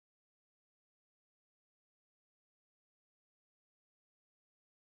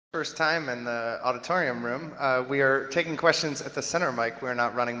First time in the auditorium room. We are taking questions at the center mic. We're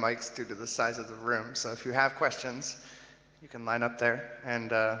not running mics due to the size of the room. So if you have questions, you can line up there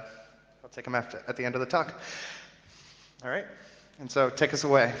and I'll take them at the end of the talk. All right, and so take us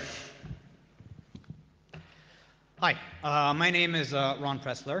away. Hi, my name is Ron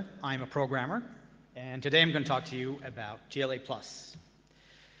Pressler. I'm a programmer, and today I'm going to talk to you about TLA+.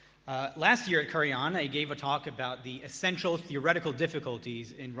 Last year at Curion, I gave a talk about the essential theoretical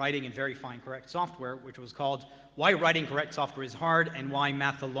difficulties in writing and verifying correct software, which was called Why Writing Correct Software is Hard and Why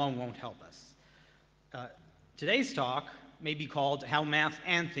Math Alone Won't Help Us. Today's talk may be called How Math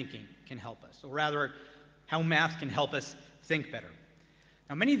and Thinking Can Help Us, or rather, How Math Can Help Us Think Better.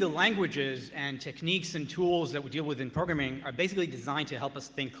 Now, many of the languages and techniques and tools that we deal with in programming are basically designed to help us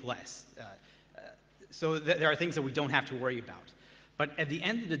think less. So there are things that we don't have to worry about. But at the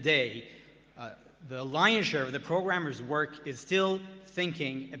end of the day, the lion's share of the programmer's work is still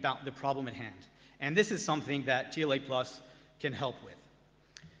thinking about the problem at hand. And this is something that TLA Plus can help with.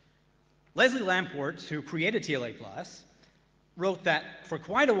 Leslie Lamport, who created TLA Plus, wrote that for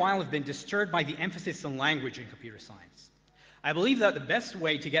quite a while I've been disturbed by the emphasis on language in computer science. I believe that the best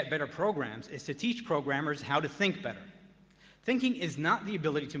way to get better programs is to teach programmers how to think better. Thinking is not the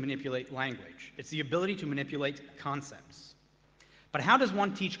ability to manipulate language. It's the ability to manipulate concepts. But how does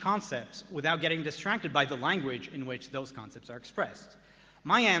one teach concepts without getting distracted by the language in which those concepts are expressed?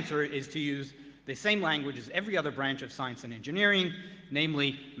 My answer is to use the same language as every other branch of science and engineering,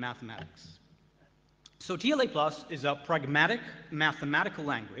 namely mathematics. So TLA Plus is a pragmatic mathematical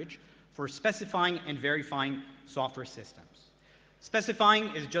language for specifying and verifying software systems.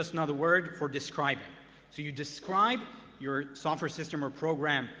 Specifying is just another word for describing. So you describe your software system or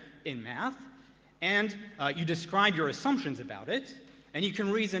program in math, and you describe your assumptions about it, and you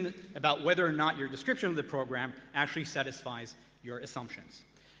can reason about whether or not your description of the program actually satisfies your assumptions.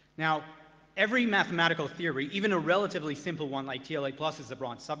 Now, every mathematical theory, even a relatively simple one like TLA Plus, is a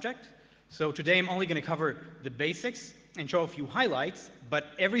broad subject. So today I'm only going to cover the basics and show a few highlights, but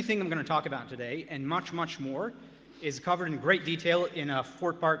everything I'm going to talk about today, and much, much more, is covered in great detail in a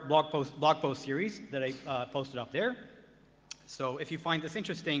 4-part blog post series that I posted up there. So if you find this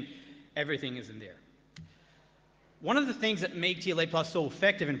interesting, everything is in there. One of the things that make TLA Plus so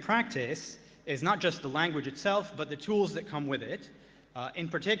effective in practice is not just the language itself, but the tools that come with it. In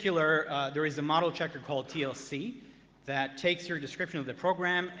particular, there is a model checker called TLC that takes your description of the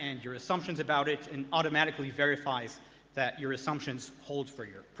program and your assumptions about it and automatically verifies that your assumptions hold for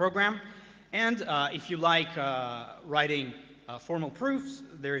your program. And if you like writing formal proofs,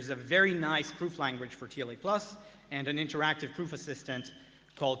 there is a very nice proof language for TLA Plus and an interactive proof assistant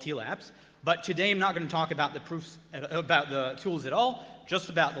called TLABs. But today I'm not going to talk about the tools at all, just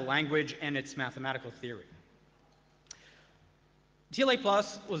about the language and its mathematical theory. TLA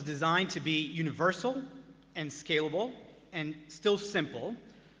Plus was designed to be universal and scalable and still simple.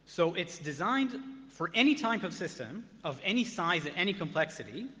 So it's designed for any type of system of any size and any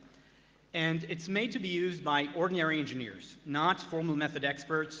complexity. And it's made to be used by ordinary engineers, not formal method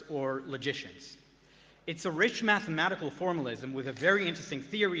experts or logicians. It's a rich mathematical formalism with a very interesting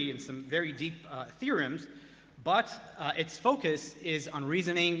theory and some very deep theorems, but its focus is on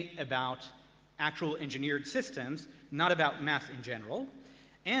reasoning about actual engineered systems, not about math in general,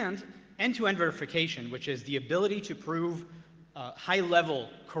 and end-to-end verification, which is the ability to prove high-level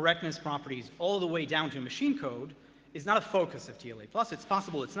correctness properties all the way down to machine code, is not a focus of TLA Plus. It's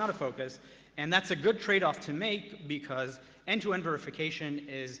possible it's not a focus, and that's a good trade-off to make because end-to-end verification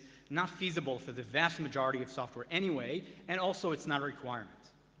is not feasible for the vast majority of software anyway, and also it's not a requirement.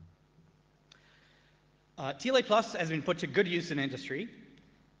 TLA Plus has been put to good use in industry.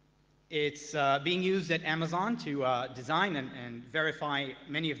 It's being used at Amazon to design and verify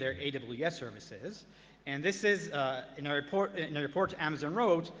many of their AWS services. And this is, in a report Amazon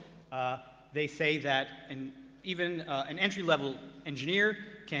wrote, they say that even an entry-level engineer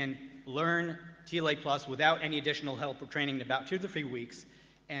can learn TLA Plus without any additional help or training in about 2 to 3 weeks.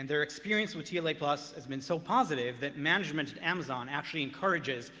 And their experience with TLA Plus has been so positive that management at Amazon actually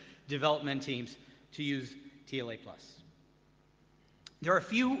encourages development teams to use TLA Plus. There are a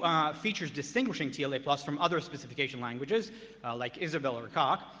few features distinguishing TLA Plus from other specification languages, like Isabelle or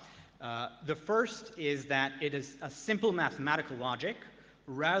Coq. The first is that it is a simple mathematical logic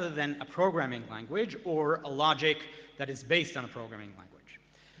rather than a programming language or a logic that is based on a programming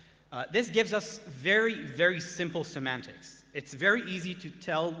language. This gives us very, very simple semantics. It's very easy to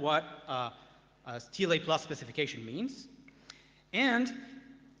tell what a TLA Plus specification means. And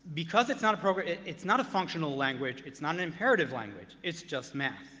because it's not a functional language, it's not an imperative language, it's just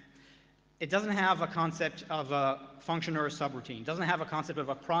math. It doesn't have a concept of a function or a subroutine. It doesn't have a concept of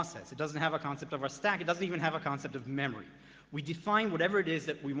a process. It doesn't have a concept of a stack. It doesn't even have a concept of memory. We define whatever it is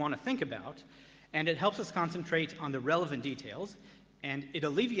that we want to think about, and it helps us concentrate on the relevant details, and it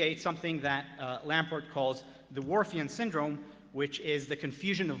alleviates something that Lamport calls the Worfian syndrome, which is the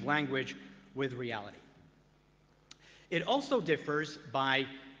confusion of language with reality. It also differs by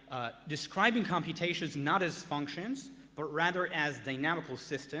describing computations not as functions, but rather as dynamical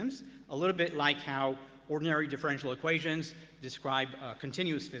systems, a little bit like how ordinary differential equations describe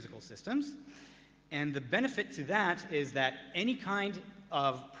continuous physical systems. And the benefit to that is that any kind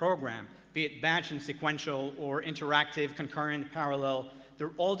of program, be it batch and sequential or interactive, concurrent, parallel,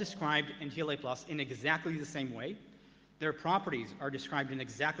 they're all described in TLA+ in exactly the same way. Their properties are described in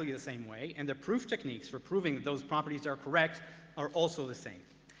exactly the same way, and the proof techniques for proving that those properties are correct are also the same.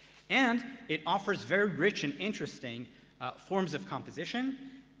 And it offers very rich and interesting forms of composition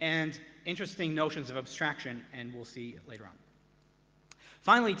and interesting notions of abstraction, and we'll see later on.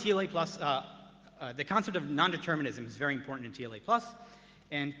 Finally, TLA+, the concept of non-determinism is very important in TLA+,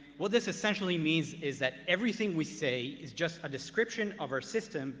 and what this essentially means is that everything we say is just a description of our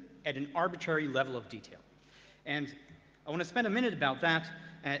system at an arbitrary level of detail. And I want to spend a minute about that,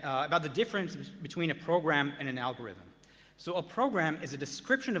 about the difference between a program and an algorithm. So a program is a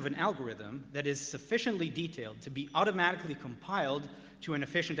description of an algorithm that is sufficiently detailed to be automatically compiled to an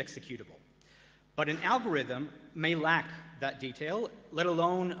efficient executable. But an algorithm may lack that detail, let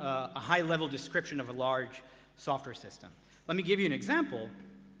alone a high-level description of a large software system. Let me give you an example.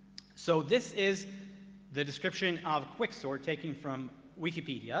 So this is the description of quicksort taken from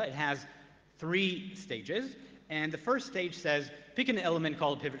Wikipedia. It has 3 stages, and the first stage says, pick an element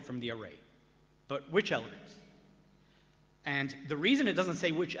called a pivot from the array. But which element? And the reason it doesn't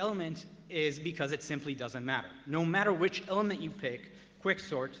say which element is because it simply doesn't matter. No matter which element you pick,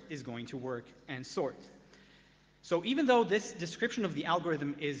 quicksort is going to work and sort. So even though this description of the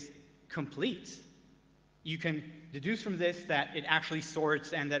algorithm is complete, you can deduce from this that it actually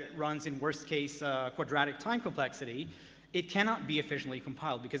sorts and that it runs in worst case quadratic time complexity. It cannot be efficiently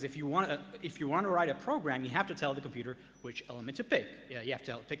compiled because if you want to write a program, you have to tell the computer which element to pick. Yeah, you have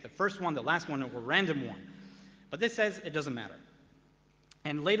to pick the first one, the last one, or a random one. But this says it doesn't matter.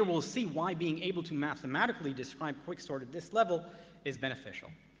 And later we'll see why being able to mathematically describe quicksort at this level is beneficial.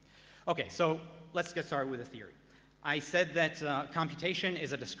 Okay, so let's get started with the theory. I said that computation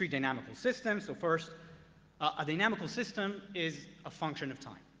is a discrete dynamical system. So first, a dynamical system is a function of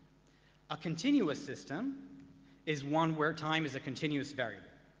time. A continuous system is one where time is a continuous variable.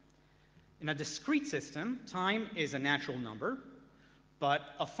 In a discrete system, time is a natural number, but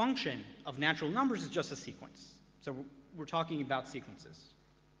a function of natural numbers is just a sequence. So we're talking about sequences.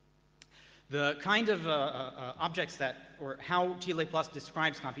 The kind of objects that, or how TLA+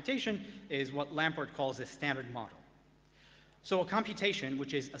 describes computation is what Lamport calls a standard model. So a computation,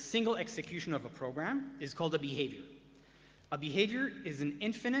 which is a single execution of a program, is called a behavior. A behavior is an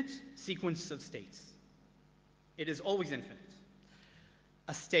infinite sequence of states. It is always infinite.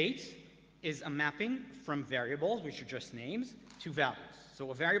 A state is a mapping from variables, which are just names, to values.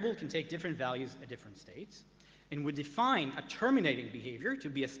 So a variable can take different values at different states. And we define a terminating behavior to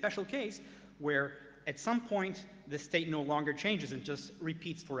be a special case where at some point the state no longer changes and just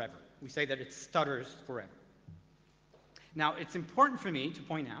repeats forever. We say that it stutters forever. Now, it's important for me to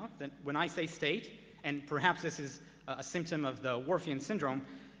point out that when I say state, and perhaps this is a symptom of the Worfian syndrome,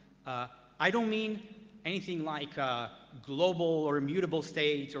 I don't mean anything like global or immutable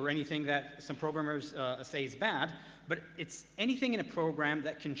state or anything that some programmers say is bad, but it's anything in a program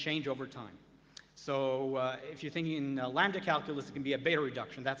that can change over time. So if you're thinking in lambda calculus, it can be a beta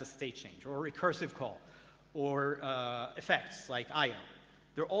reduction, that's a state change, or a recursive call, or effects like I/O.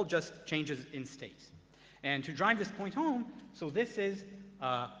 They're all just changes in state. And to drive this point home, so this is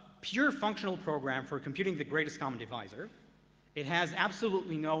a pure functional program for computing the greatest common divisor. It has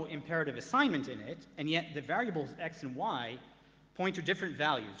absolutely no imperative assignment in it, and yet the variables x and y point to different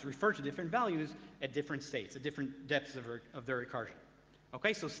values, refer to different values at different states, at different depths of their recursion.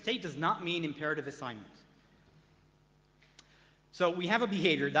 Okay, so state does not mean imperative assignment. So we have a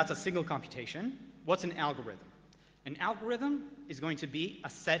behavior, that's a single computation. What's an algorithm? An algorithm is going to be a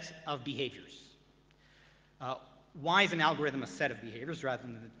set of behaviors. Why is an algorithm a set of behaviors rather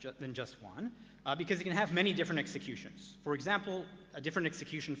than just one? Because it can have many different executions. For example, a different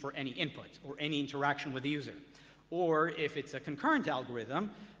execution for any input or any interaction with the user. Or if it's a concurrent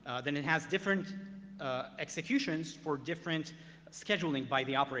algorithm, then it has different executions for different scheduling by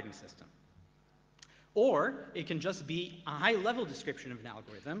the operating system. Or it can just be a high-level description of an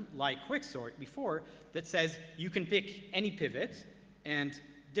algorithm, like quicksort before, that says you can pick any pivot, and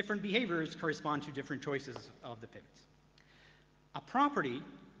different behaviors correspond to different choices of the pivots. A property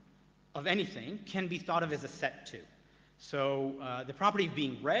of anything can be thought of as a set too. So the property of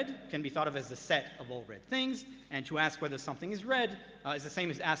being red can be thought of as the set of all red things, and to ask whether something is red is the same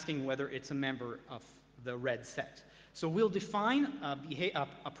as asking whether it's a member of the red set. So we'll define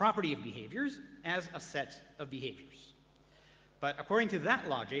a property of behaviors as a set of behaviors. But according to that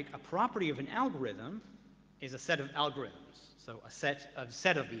logic, a property of an algorithm is a set of algorithms, so a set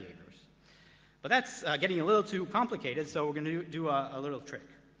of behaviors. But that's getting a little too complicated, so we're going to do a little trick.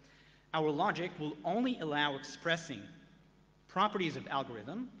 Our logic will only allow expressing properties of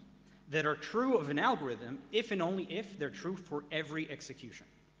algorithm that are true of an algorithm if and only if they're true for every execution.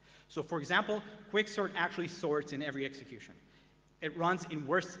 So for example, quicksort actually sorts in every execution. It runs in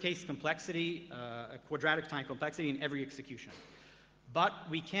worst case complexity, quadratic time complexity in every execution. But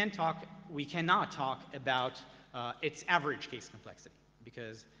we cannot talk about its average case complexity,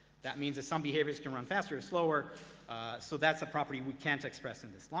 because that means that some behaviors can run faster or slower, so that's a property we can't express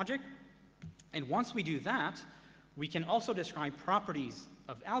in this logic. And once we do that, we can also describe properties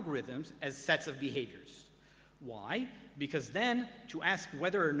of algorithms as sets of behaviors. Why? Because then, to ask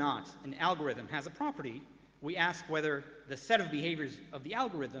whether or not an algorithm has a property, we ask whether the set of behaviors of the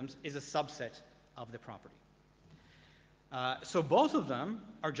algorithms is a subset of the property. So both of them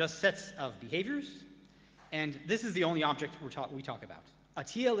are just sets of behaviors, and this is the only object we talk about. A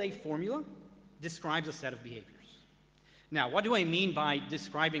TLA formula describes a set of behaviors. Now, what do I mean by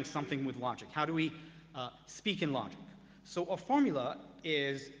describing something with logic? How do we speak in logic? So a formula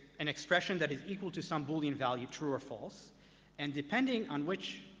is an expression that is equal to some Boolean value, true or false, and depending on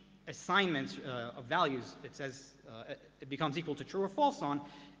which assignments of values it says it becomes equal to true or false on,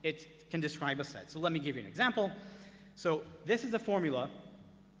 it can describe a set. So let me give you an example. So this is a formula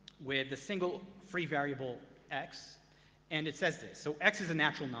with the single free variable x, and it says this. So x is a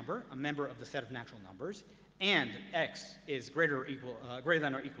natural number, a member of the set of natural numbers, and x is greater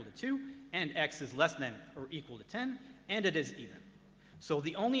than or equal to 2, and x is less than or equal to 10, and it is even. So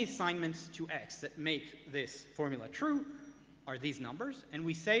the only assignments to x that make this formula true are these numbers, and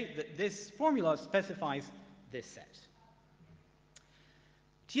we say that this formula specifies this set.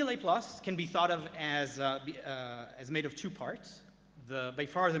 TLA plus can be thought of as made of two parts. By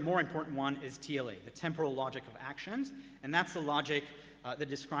far the more important one is TLA, the temporal logic of actions, and that's the logic that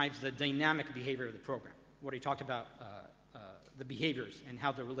describes the dynamic behavior of the program, what he talked about, the behaviors and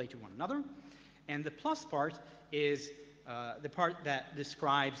how they relate to one another. And the plus part is the part that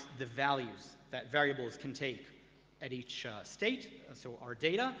describes the values that variables can take at each state, so our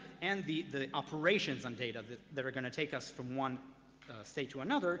data, and the operations on data that are going to take us from one state to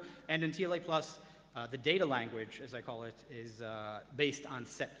another. And in TLA plus, the data language, as I call it, is based on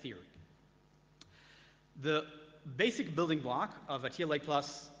set theory. The basic building block of a TLA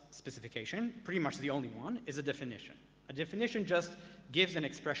plus specification, pretty much the only one, is a definition. A definition just gives an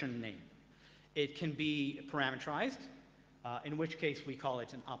expression a name. It can be parameterized, in which case we call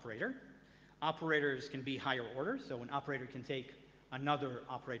it an operator. Operators can be higher order, so an operator can take another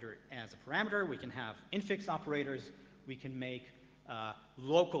operator as a parameter. We can have infix operators. We can make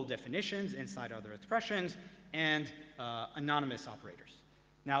local definitions inside other expressions, and anonymous operators.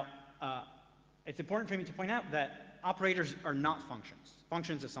 Now, it's important for me to point out that operators are not functions.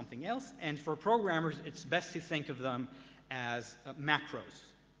 Functions are something else, and for programmers, it's best to think of them as macros.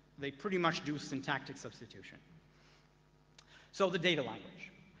 They pretty much do syntactic substitution. So the data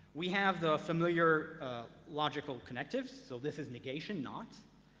language. We have the familiar logical connectives. So this is negation, not.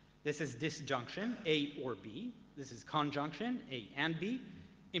 This is disjunction, A or B. This is conjunction, A and B.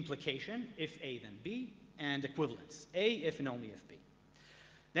 Implication, if A then B. And equivalence, A if and only if B.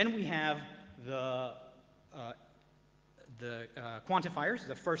 Then we have the quantifiers,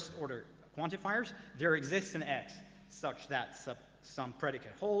 the first order quantifiers. There exists an X such that some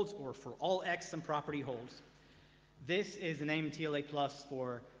predicate holds, or for all X some property holds. This is the name TLA plus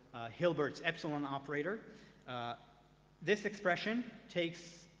for Hilbert's epsilon operator. This expression takes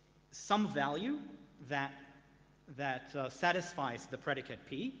some value that satisfies the predicate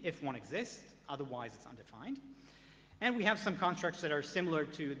P if one exists, otherwise it's undefined. And we have some constructs that are similar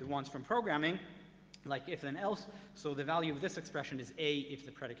to the ones from programming, like if then else. So the value of this expression is A if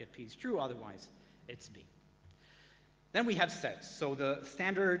the predicate P is true, otherwise it's B. Then we have sets. So the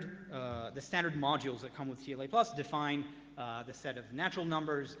standard modules that come with TLA plus define the set of natural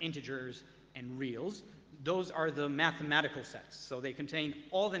numbers, integers, and reals. Those are the mathematical sets. So they contain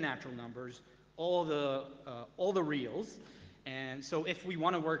all the natural numbers, all the reals. And so if we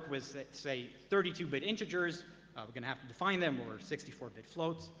want to work with, say, 32-bit integers, we're going to have to define them, or 64-bit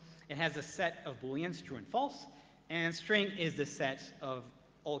floats. It has a set of booleans, true and false, and string is the set of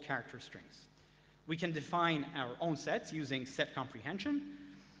all character strings. We can define our own sets using set comprehension.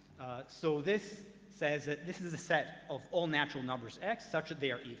 So this says that this is a set of all natural numbers x such that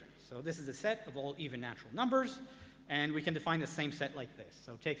they are even. So this is a set of all even natural numbers, and we can define the same set like this.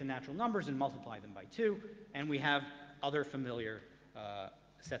 So take the natural numbers and multiply them by 2, and we have other familiar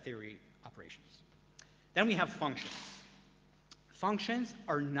set theory operations. Then we have functions. Functions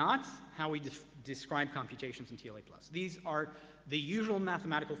are not how we describe computations in TLA+. These are the usual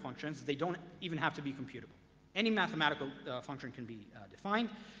mathematical functions. They don't even have to be computable. Any mathematical function can be defined.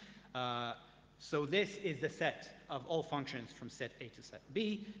 So this is the set of all functions from set A to set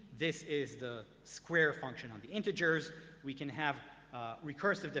B. This is the square function on the integers. We can have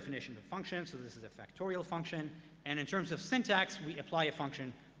recursive definition of functions, so this is a factorial function. And in terms of syntax, we apply a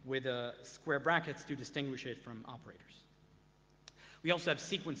function with square brackets to distinguish it from operators. We also have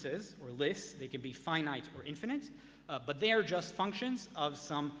sequences or lists. They can be finite or infinite, but they are just functions of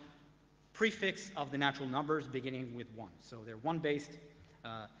some prefix of the natural numbers beginning with 1. So they're 1-based.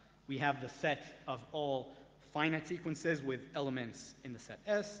 We have the set of all finite sequences with elements in the set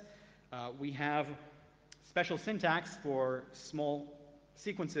S. We have special syntax for small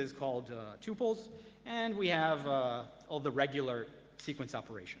sequences called tuples, and we have all the regular sequence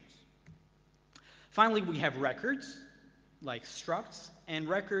operations. Finally, we have records, like structs, and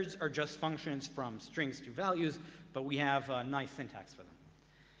records are just functions from strings to values, but we have nice syntax for them.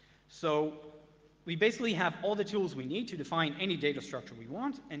 So we basically have all the tools we need to define any data structure we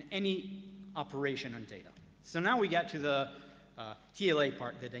want and any operation on data. So now we get to the TLA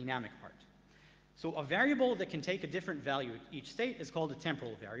part, the dynamic part. So a variable that can take a different value at each state is called a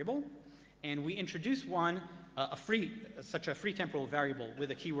temporal variable, and we introduce one, such a free temporal variable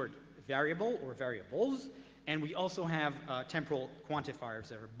with a keyword variable or variables, and we also have temporal quantifiers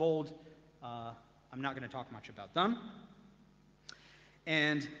that are bold. I'm not going to talk much about them.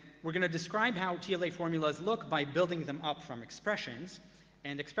 And we're going to describe how TLA formulas look by building them up from expressions.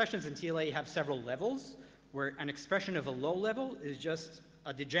 And expressions in TLA have several levels, where an expression of a low level is just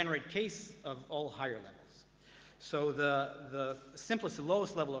a degenerate case of all higher levels. So the simplest and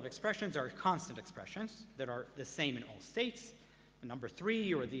lowest level of expressions are constant expressions that are the same in all states. The number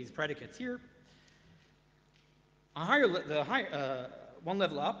 3, or these predicates here. One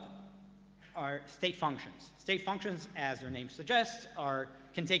level up are state functions. State functions, as their name suggests,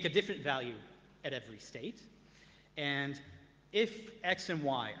 can take a different value at every state. And if x and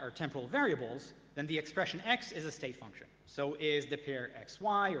y are temporal variables, then the expression x is a state function. So is the pair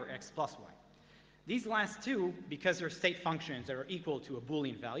xy or x plus y. These last two, because they're state functions that are equal to a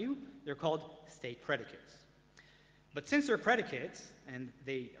Boolean value, they're called state predicates. But since they're predicates and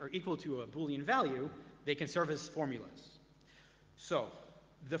they are equal to a Boolean value, they can serve as formulas. So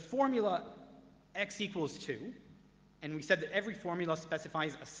the formula x equals 2, and we said that every formula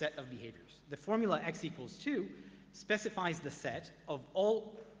specifies a set of behaviors. The formula x equals 2 specifies the set of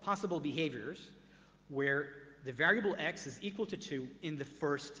all possible behaviors where the variable x is equal to 2 in the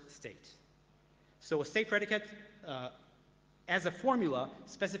first state. So a state predicate, as a formula,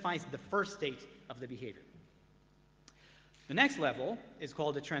 specifies the first state of the behavior. The next level is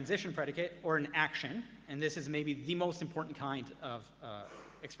called a transition predicate or an action, and this is maybe the most important kind of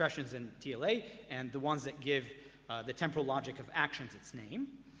expressions in TLA and the ones that give the temporal logic of actions its name.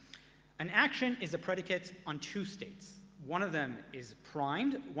 An action is a predicate on 2 states. One of them is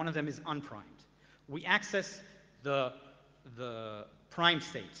primed, one of them is unprimed. We access the primed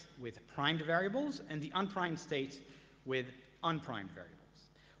state with primed variables and the unprimed state with unprimed variables.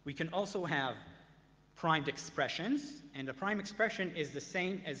 We can also have primed expressions, and a prime expression is the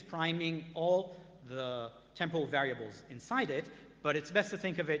same as priming all the temporal variables inside it, but it's best to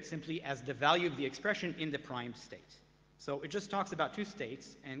think of it simply as the value of the expression in the primed state. So it just talks about 2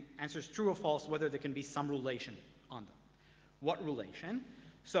 states and answers true or false whether there can be some relation on them. What relation?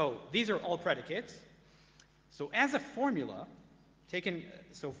 So these are all predicates. So as a formula,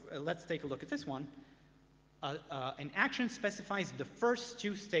 let's take a look at this one. An action specifies the first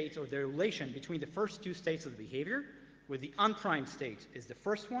 2 states, or the relation between the first 2 states of the behavior, where the unprimed state is the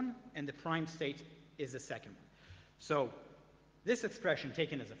first one and the primed state is the second one. So this expression,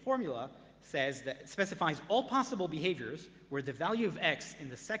 taken as a formula, says that it specifies all possible behaviors where the value of x in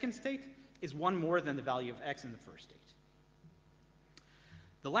the second state is 1 more than the value of x in the first state.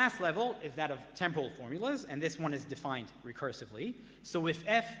 The last level is that of temporal formulas, and this one is defined recursively. So if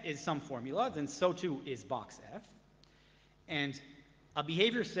f is some formula, then so too is box f. And a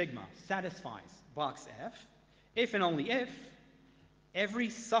behavior sigma satisfies box f if and only if every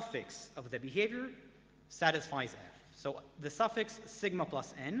suffix of the behavior satisfies f. So the suffix sigma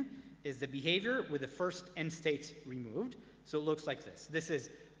plus n is the behavior with the first n states removed. So it looks like this. This is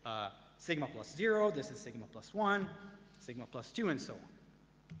sigma plus 0, this is sigma plus 1, sigma plus 2, and so on.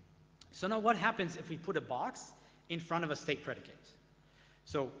 So now what happens if we put a box in front of a state predicate?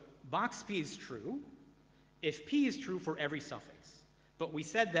 So box P is true if P is true for every suffix. But we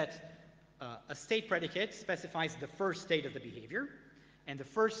said that a state predicate specifies the first state of the behavior, and the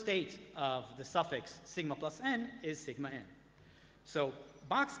first state of the suffix sigma plus n is sigma n. So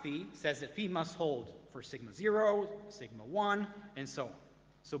box P says that P must hold for sigma 0, sigma 1, and so on.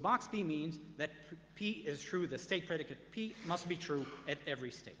 So box P means that P is true, the state predicate P must be true at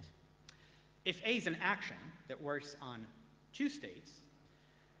every state. If A is an action that works on two states,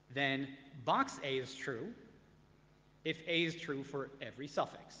 then box A is true if A is true for every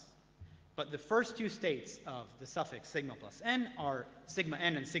suffix. But the first two states of the suffix sigma plus n are sigma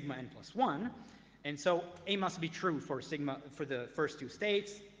n and sigma n plus 1, and so A must be true for the first two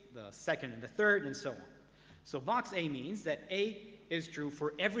states, the second and the third, and so on. So box A means that A is true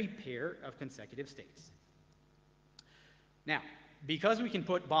for every pair of consecutive states. Now, because we can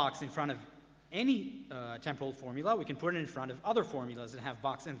put box in front of any temporal formula, we can put it in front of other formulas that have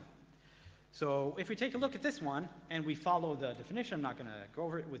box in them. So if we take a look at this one and we follow the definition, I'm not going to go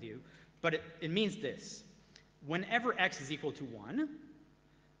over it with you, but it means this. Whenever x is equal to 1,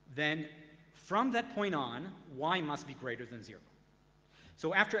 then from that point on, y must be greater than 0.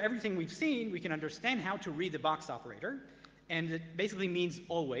 So after everything we've seen, we can understand how to read the box operator, and it basically means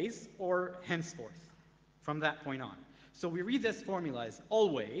always or henceforth from that point on. So we read this formula as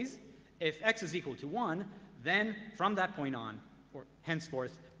always, if x is equal to 1, then from that point on, or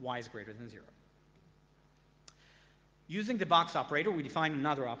henceforth, y is greater than 0. Using the box operator, we define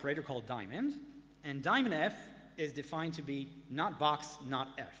another operator called diamond, and diamond f is defined to be not box, not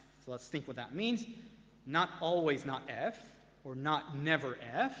f. So let's think what that means. Not always not f, or not never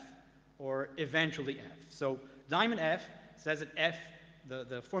f, or eventually f. So diamond f says that f,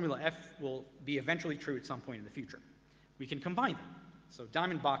 the formula f will be eventually true at some point in the future. We can combine them. So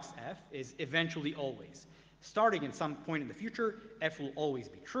diamond box f is eventually always. Starting at some point in the future, f will always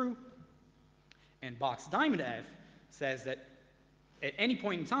be true. And box diamond f says that at any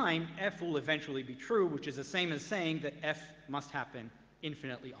point in time, f will eventually be true, which is the same as saying that f must happen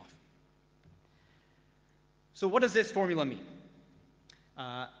infinitely often. So what does this formula mean?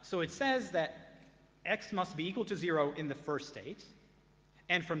 So it says that x must be equal to 0 in the first state,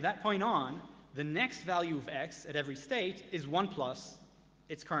 and from that point on, the next value of x at every state is 1 plus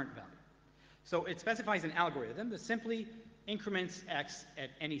its current value. So it specifies an algorithm that simply increments x at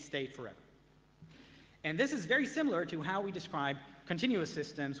any state forever. And this is very similar to how we describe continuous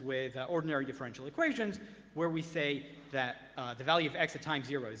systems with ordinary differential equations, where we say that the value of x at time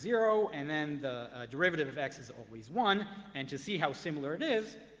 0 is 0, and then the derivative of x is always 1. And to see how similar it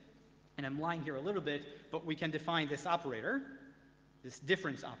is, and I'm lying here a little bit, but we can define this operator, this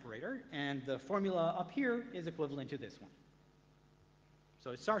difference operator, and the formula up here is equivalent to this one. So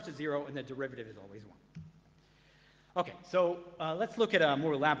it starts at 0, and the derivative is always 1. Okay, so let's look at a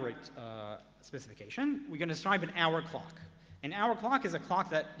more elaborate specification. We're going to describe an hour clock. An hour clock is a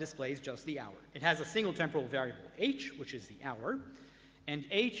clock that displays just the hour. It has a single temporal variable, h, which is the hour, and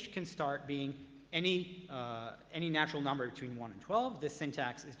h can start being any natural number between 1 and 12. This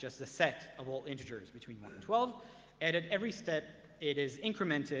syntax is just a set of all integers between 1 and 12, and at every step it is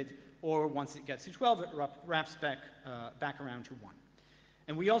incremented, or once it gets to 12, it wraps back around to 1.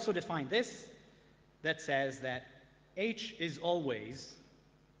 And we also define this that says that h is always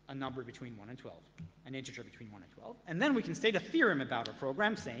a number between 1 and 12, an integer between 1 and 12. And then we can state a theorem about our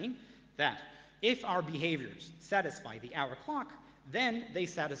program saying that if our behaviors satisfy the hour clock, then they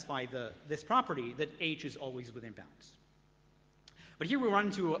satisfy this property that h is always within bounds. But here we run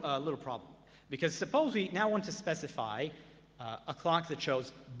into a little problem, because suppose we now want to specify a clock that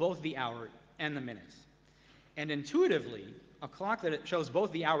shows both the hour and the minute. And intuitively, a clock that shows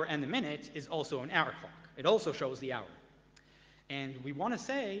both the hour and the minute is also an hour clock. It also shows the hour. And we want to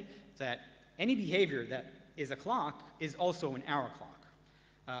say that any behavior that is a clock is also an hour clock.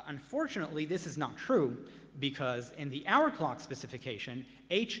 Unfortunately, this is not true, because in the hour clock specification,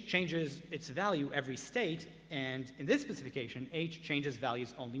 h changes its value every state, and in this specification, h changes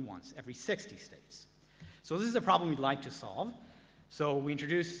values only once, every 60 states. So this is a problem we'd like to solve. So we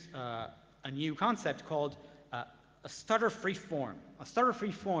introduce a new concept called a stutter-free form. A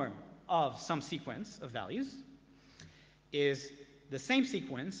stutter-free form of some sequence of values is the same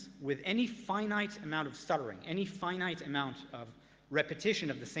sequence with any finite amount of stuttering, any finite amount of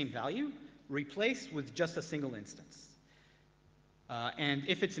repetition of the same value, replaced with just a single instance. And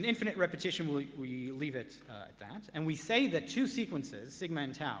if it's an infinite repetition, we leave it at that. And we say that two sequences, sigma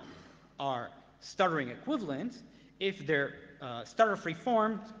and tau, are stuttering equivalent if their stutter-free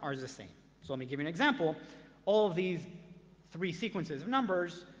forms are the same. So let me give you an example. All of these three sequences of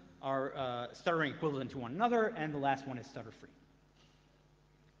numbers are stuttering equivalent to one another, and the last one is stutter-free.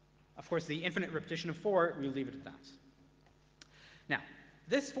 Of course, the infinite repetition of 4, we'll leave it at that. Now,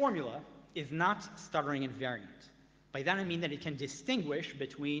 this formula is not stuttering invariant. By that I mean that it can distinguish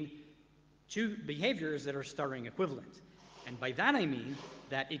between two behaviors that are stuttering equivalent. And by that I mean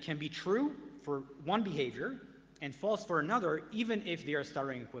that it can be true for one behavior and false for another, even if they are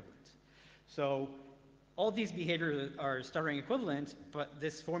stuttering equivalent. So all these behaviors are stuttering equivalent, but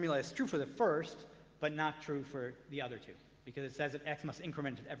this formula is true for the first, but not true for the other two, because it says that x must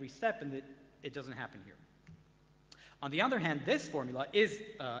increment at every step, and that it doesn't happen here. On the other hand, this formula is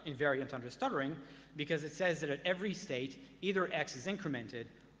invariant under stuttering, because it says that at every state, either x is incremented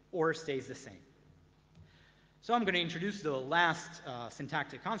or stays the same. So I'm going to introduce the last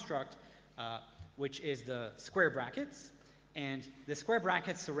syntactic construct, which is the square brackets. And the square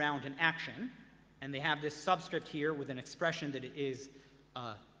brackets surround an action, and they have this subscript here with an expression that it is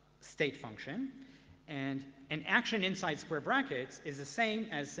a state function. And an action inside square brackets is the same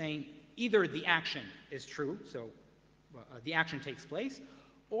as saying either the action is true, so the action takes place,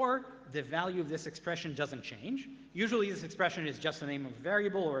 or the value of this expression doesn't change. Usually this expression is just the name of a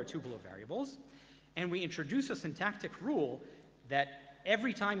variable or a tuple of variables. And we introduce a syntactic rule that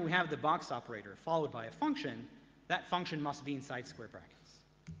every time we have the box operator followed by a function, that function must be inside square brackets.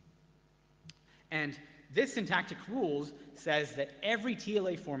 And this syntactic rule says that every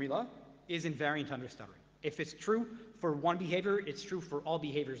TLA formula is invariant under stuttering. If it's true for one behavior, it's true for all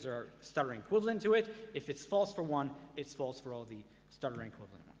behaviors that are stuttering equivalent to it. If it's false for one, it's false for all the stuttering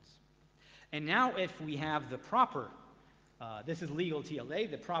equivalent ones. And now if we have the proper, this is legal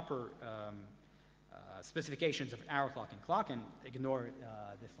TLA, the proper specifications of hour clock and clock, and ignore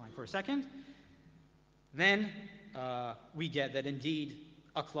this line for a second, then we get that indeed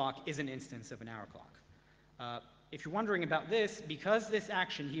a clock is an instance of an hour clock. If you're wondering about this, because this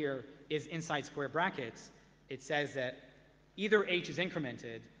action here is inside square brackets, it says that either h is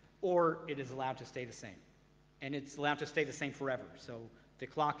incremented or it is allowed to stay the same. And it's allowed to stay the same forever. So the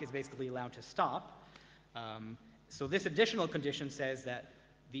clock is basically allowed to stop. So this additional condition says that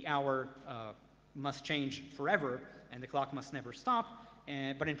the hour must change forever and the clock must never stop.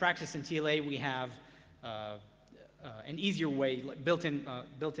 But in practice in TLA, we have an easier way,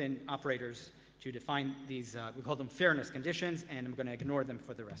 built-in operators to define these, we call them fairness conditions, and I'm going to ignore them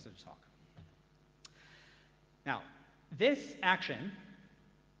for the rest of the talk. Now, this action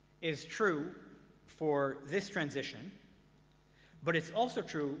is true for this transition, but it's also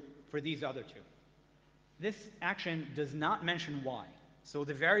true for these other two. This action does not mention y, so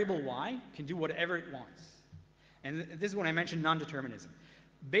the variable y can do whatever it wants. And this is when I mentioned non-determinism.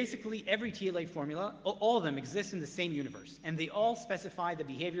 Basically, every TLA formula, all of them exist in the same universe, and they all specify the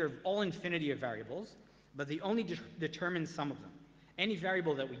behavior of all infinity of variables, but they only determine some of them. Any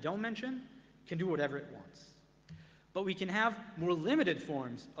variable that we don't mention can do whatever it wants. But we can have more limited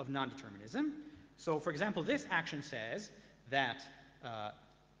forms of non-determinism. So, for example, this action says that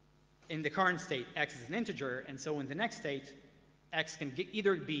in the current state, x is an integer, and so in the next state, x can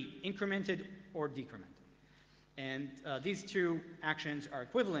either be incremented or decremented. And these two actions are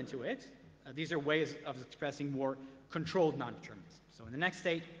equivalent to it. These are ways of expressing more controlled non-determinism. So in the next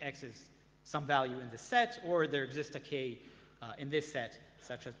state, x is some value in this set, or there exists a k in this set,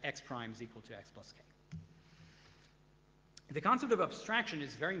 such as x prime is equal to x plus k. The concept of abstraction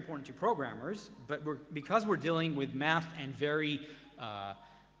is very important to programmers, but because we're dealing with math and very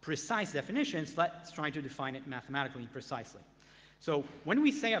precise definitions, let's try to define it mathematically precisely. So when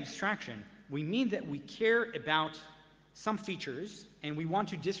we say abstraction, we mean that we care about some features and we want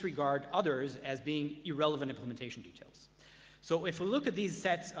to disregard others as being irrelevant implementation details. So if we look at these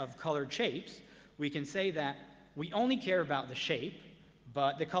sets of colored shapes, we can say that we only care about the shape,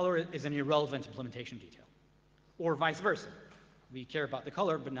 but the color is an irrelevant implementation detail. Or vice versa. We care about the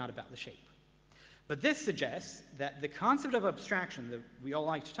color, but not about the shape. But this suggests that the concept of abstraction that we all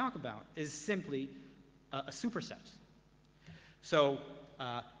like to talk about is simply a superset. So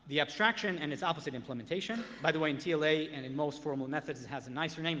the abstraction and its opposite implementation, by the way, in TLA and in most formal methods, it has a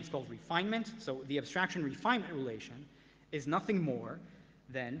nicer name. It's called refinement. So the abstraction-refinement relation is nothing more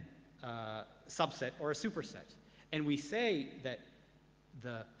than a subset or a superset. And we say that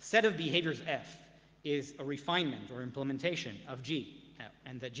the set of behaviors F is a refinement or implementation of G,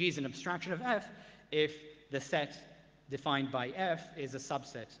 and that G is an abstraction of F if the set defined by F is a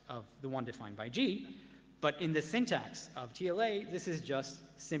subset of the one defined by G. But in the syntax of TLA, this is just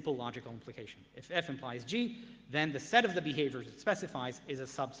simple logical implication. If F implies G, then the set of the behaviors it specifies is a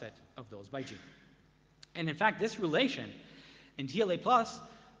subset of those by G. And in fact, this relation in TLA plus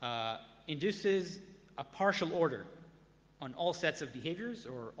induces a partial order on all sets of behaviors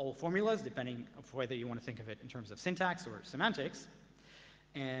or all formulas, depending on whether you want to think of it in terms of syntax or semantics.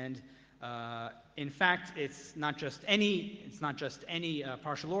 And in fact, it's not just any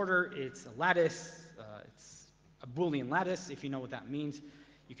partial order. It's a lattice. It's a Boolean lattice. If you know what that means,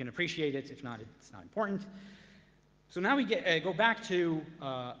 you can appreciate it. If not, it's not important. So now we go back to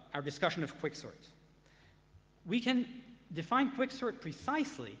our discussion of quicksort. We can define quicksort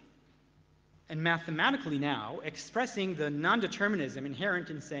precisely and mathematically now, expressing the non-determinism inherent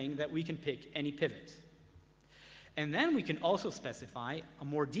in saying that we can pick any pivot. And then we can also specify a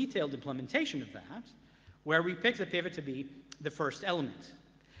more detailed implementation of that, where we pick the pivot to be the first element.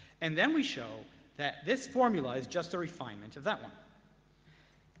 And then we show that this formula is just a refinement of that one.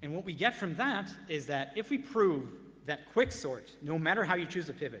 And what we get from that is that if we prove that quicksort, no matter how you choose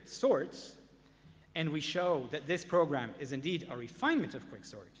a pivot, sorts, and we show that this program is indeed a refinement of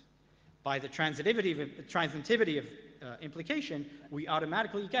quicksort, by the transitivity of implication, we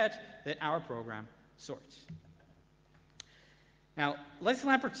automatically get that our program sorts. Now, Les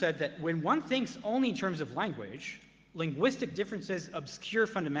Lampert said that when one thinks only in terms of language, linguistic differences obscure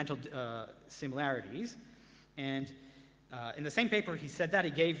fundamental similarities. And in the same paper, he said that.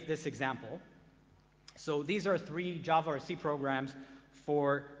 He gave this example. So these are 3 Java or C programs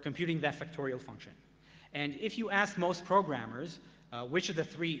for computing that factorial function. And if you ask most programmers which of the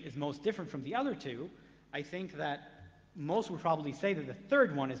 3 is most different from the other 2, I think that most would probably say that the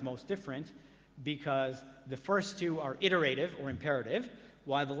third one is most different because the first 2 are iterative or imperative,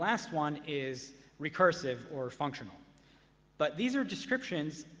 while the last one is recursive or functional. But these are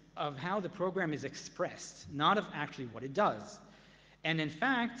descriptions of how the program is expressed, not of actually what it does. And in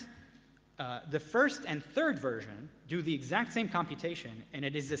fact, the first and third version do the exact same computation, and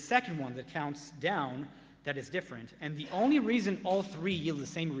it is the second one that counts down that is different. And the only reason all 3 yield the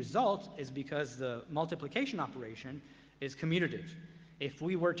same result is because the multiplication operation is commutative. If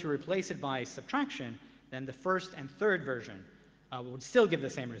we were to replace it by subtraction, then the first and third version would still give the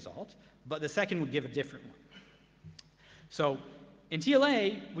same result, but the second would give a different one. So in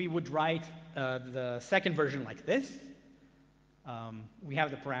TLA, we would write the second version like this. We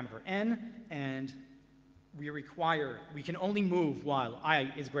have the parameter n, and we can only move while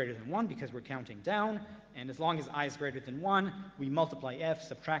I is greater than 1 because we're counting down, and as long as I is greater than 1, we multiply f,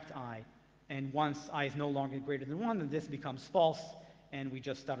 subtract I, and once I is no longer greater than 1, then this becomes false, and we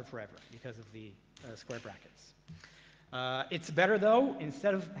just stutter forever because of the square brackets. It's better, though,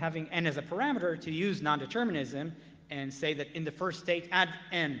 instead of having n as a parameter, to use non-determinism and say that in the first state, add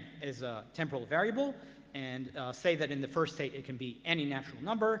n as a temporal variable, and say that in the first state it can be any natural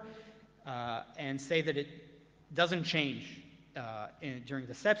number, and say that it doesn't change during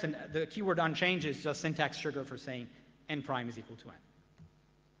the steps. And the keyword unchanged is just syntax sugar for saying n prime is equal to n.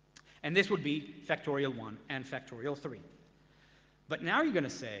 And this would be factorial 1 and factorial 3. But now you're going to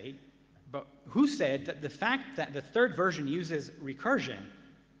say, but who said that the fact that the third version uses recursion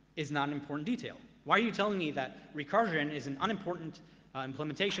is not an important detail? Why are you telling me that recursion is an unimportant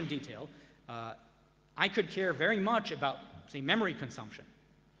implementation detail? I could care very much about, say, memory consumption.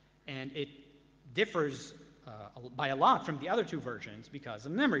 And it differs by a lot from the other 2 versions because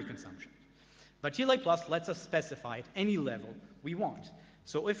of memory consumption. But TLA Plus lets us specify at any level we want.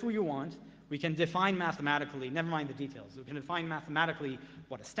 So if we want, we can define mathematically, never mind the details, we can define mathematically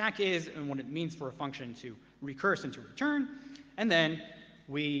what a stack is and what it means for a function to recurse and to return. And then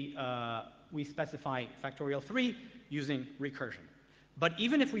we specify factorial 3 using recursion. But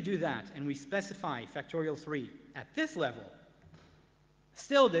even if we do that and we specify factorial 3 at this level,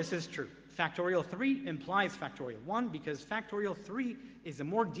 still this is true. Factorial 3 implies factorial 1 because factorial 3 is a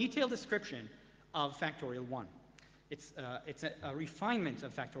more detailed description of factorial 1. It's a refinement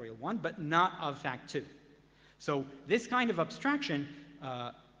of factorial 1, but not of fact 2. So this kind of abstraction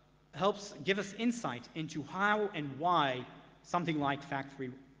helps give us insight into how and why something like fact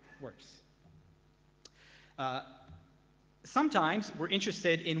 3 works. Sometimes we're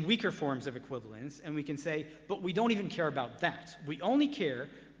interested in weaker forms of equivalence, and we can say, but we don't even care about that. We only care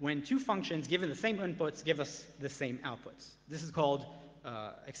when 2 functions given the same inputs give us the same outputs. This is called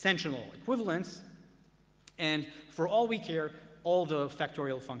extensional equivalence, and for all we care, all the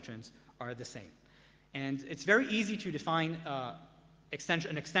factorial functions are the same. And it's very easy to define an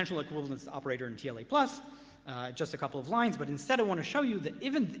extensional equivalence operator in TLA+, just a couple of lines, but instead I want to show you that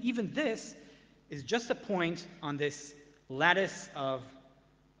even this is just a point on this lattice of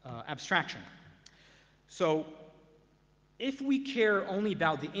abstraction. So if we care only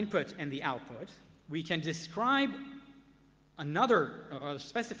about the input and the output, we can describe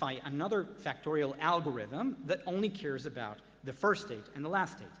specify another factorial algorithm that only cares about the first state and the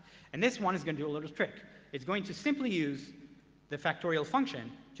last state. And this one is going to do a little trick. It's going to simply use the factorial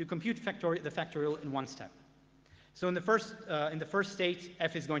function to compute the factorial in one step. So in the first state,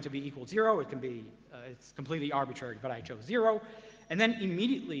 f is going to be equal 0. It can be, it's completely arbitrary, but I chose 0. And then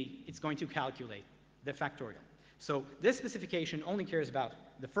immediately, it's going to calculate the factorial. So this specification only cares about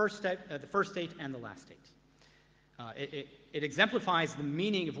the first state and the last state. It exemplifies the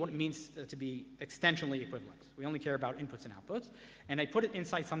meaning of what it means to be extensionally equivalent. We only care about inputs and outputs. And I put it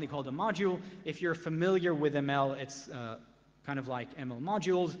inside something called a module. If you're familiar with ML, it's kind of like ML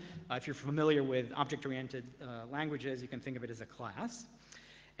modules. If you're familiar with object-oriented languages, you can think of it as a class.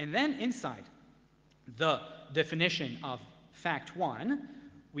 And then inside the definition of fact1,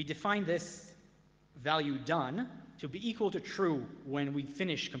 we define this value done to be equal to true when we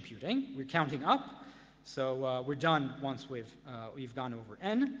finish computing. We're counting up, so we're done once we've gone over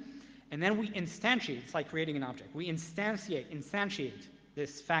n. And then we instantiate, it's like creating an object. We instantiate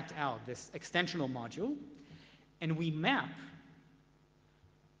this factalg, this extensional module, and we map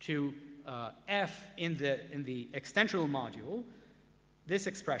to f in the extensional module this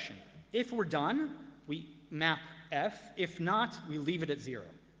expression. If we're done, we map f. If not, we leave it at 0.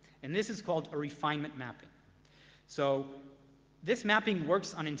 And this is called a refinement mapping. So this mapping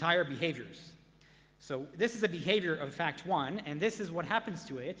works on entire behaviors. So this is a behavior of fact1, and this is what happens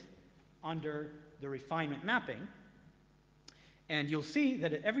to it under the refinement mapping. And you'll see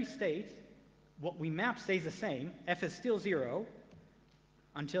that at every state, what we map stays the same. F is still 0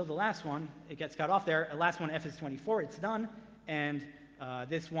 until the last one, it gets cut off there. The last one, f is 24, it's done. And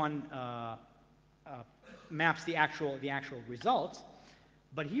this one maps the actual result.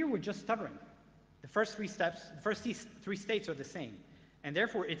 But here we're just stuttering. The first three states are the same. And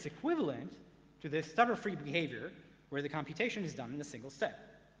therefore, it's equivalent to this stutter-free behavior where the computation is done in a single step.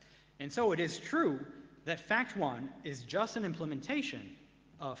 And so it is true that fact1 is just an implementation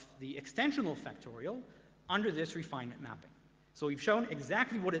of the extensional factorial under this refinement mapping. So we've shown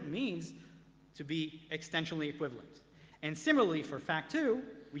exactly what it means to be extensionally equivalent. And similarly for fact2,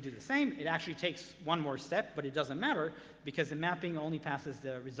 we do the same. It actually takes one more step, but it doesn't matter because the mapping only passes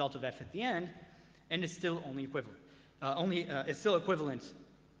the result of f at the end, and it's still only equivalent. It's still equivalent.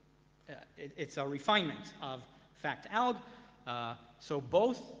 It's a refinement of factalg. So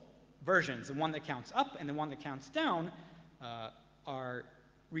both versions, the one that counts up and the one that counts down, are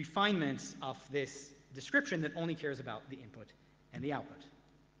refinements of this description that only cares about the input and the output.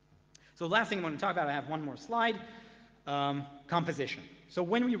 So the last thing I want to talk about, I have one more slide, composition. So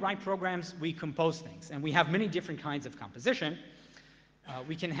when we write programs, we compose things, and we have many different kinds of composition.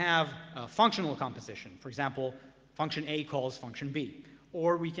 We can have functional composition. For example, function A calls function B.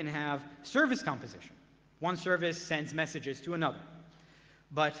 Or we can have service composition. One service sends messages to another.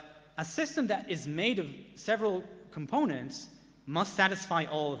 But a system that is made of several components must satisfy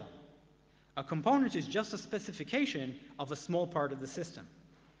all of them. A component is just a specification of a small part of the system.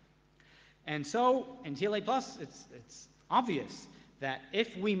 And so in TLA+, it's obvious that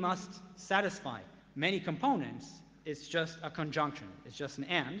if we must satisfy many components, it's just a conjunction. It's just an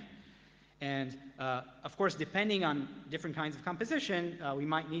and. And of course, depending on different kinds of composition, we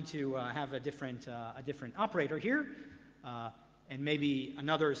might need to have a different operator here, and maybe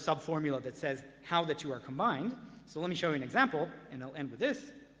another subformula that says how the two are combined. So let me show you an example, and I'll end with this.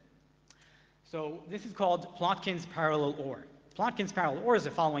 So this is called Plotkin's parallel OR. Plotkin's parallel OR is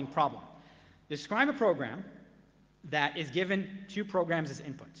the following problem. Describe a program that is given two programs as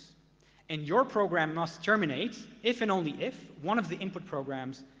inputs. And your program must terminate if and only if one of the input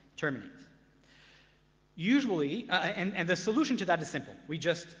programs terminates. Usually, and the solution to that is simple. We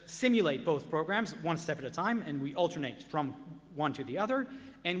just simulate both programs one step at a time, and we alternate from one to the other,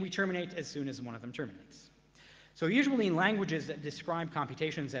 and we terminate as soon as one of them terminates. So usually in languages that describe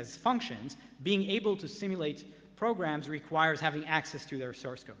computations as functions, being able to simulate programs requires having access to their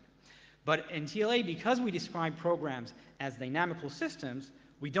source code. But in TLA, because we describe programs as dynamical systems,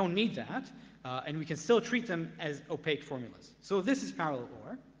 we don't need that, and we can still treat them as opaque formulas. So this is parallel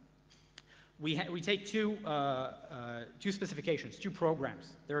OR. We take two specifications, two programs.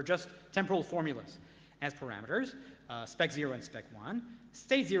 There are just temporal formulas as parameters, spec 0 and spec 1.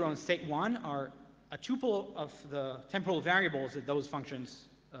 State 0 and state 1 are a tuple of the temporal variables that those functions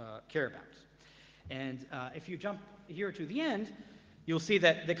care about. And if you jump here to the end, you'll see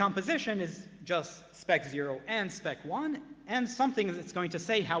that the composition is just spec 0 and spec 1, and something that's going to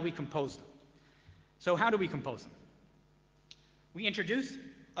say how we compose them. So how do we compose them? We introduce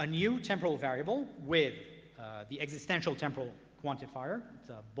a new temporal variable with the existential temporal quantifier. It's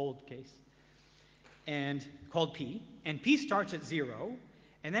a bold case. and called P, and P starts at 0,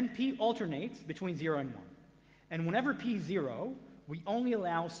 and then P alternates between 0 and 1. And whenever P is 0, we only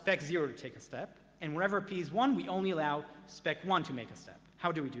allow spec 0 to take a step, and whenever P is 1, we only allow spec 1 to make a step.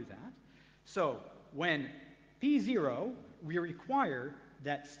 How do we do that? So when P is 0, we require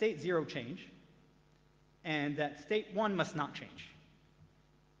that state 0 change, and that state 1 must not change,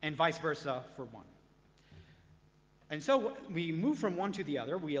 and vice versa for 1. And so we move from one to the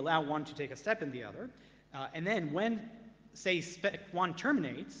other. We allow one to take a step in the other. And then when, say, spec 1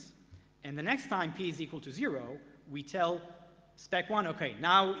 terminates, and the next time P is equal to 0, we tell spec 1, okay,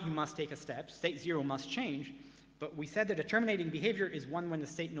 now you must take a step. State 0 must change. But we said that a terminating behavior is one when the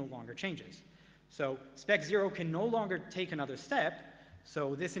state no longer changes. So spec 0 can no longer take another step.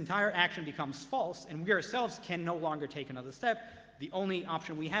 So this entire action becomes false, and we ourselves can no longer take another step. The only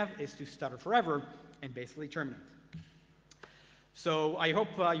option we have is to stutter forever and basically terminate. So I hope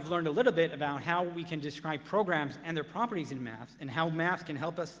you've learned a little bit about how we can describe programs and their properties in math, and how math can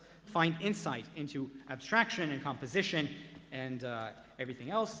help us find insight into abstraction and composition and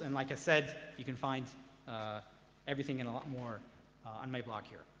everything else. And like I said, you can find everything and a lot more on my blog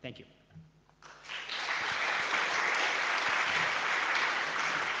here. Thank you.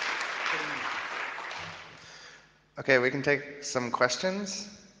 Okay, we can take some questions.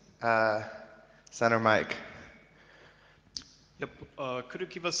 Center Mike. Yep. Could you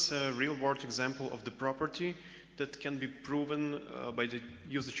give us a real-world example of the property that can be proven by the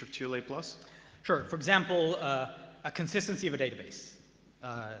usage of TLA+? Sure. For example, a consistency of a database,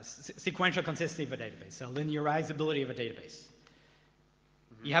 sequential consistency of a database, a linearizability of a database.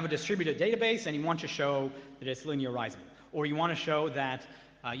 Mm-hmm. You have a distributed database, and you want to show that it's linearizable. Or you want to show that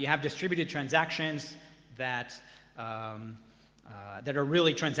you have distributed transactions that that are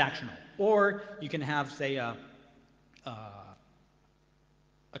really transactional. Or you can have, say, a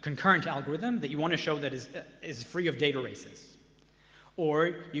concurrent algorithm that you want to show that is free of data races.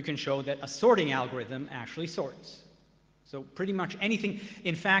 Or you can show that a sorting algorithm actually sorts. So pretty much anything.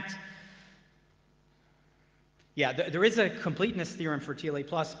 In fact, yeah, there is a completeness theorem for TLA+,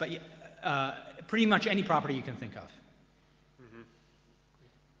 but pretty much any property you can think of. Mm-hmm.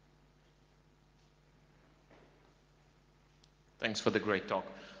 Thanks for the great talk.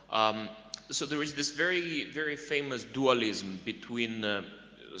 So there is this very, very famous dualism between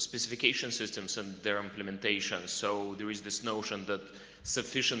specification systems and their implementation. So there is this notion that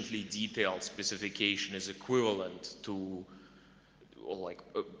sufficiently detailed specification is equivalent to, or like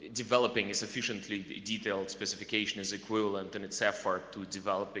developing a sufficiently detailed specification is equivalent in its effort to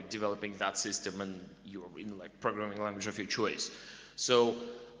developing that system, and you're in like programming language of your choice. So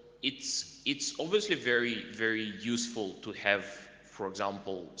it's obviously very, very useful to have, for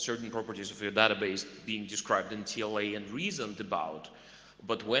example, certain properties of your database being described in TLA and reasoned about.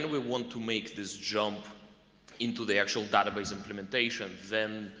 But when we want to make this jump into the actual database implementation,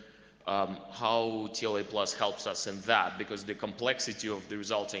 then how TLA Plus helps us in that, because the complexity of the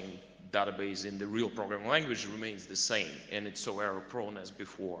resulting database in the real programming language remains the same, and it's so error prone as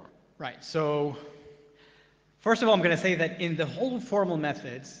before. Right. So first of all, I'm going to say that in the whole formal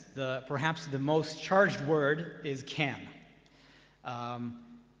methods, perhaps the most charged word is can.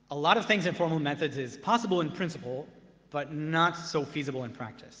 A lot of things in formal methods is possible in principle, but not so feasible in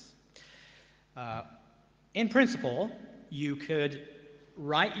practice. In principle, you could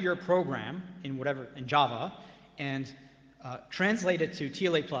write your program in Java and translate it to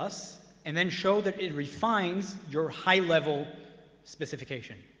TLA Plus, and then show that it refines your high-level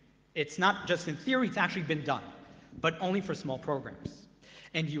specification. It's not just in theory, it's actually been done, but only for small programs.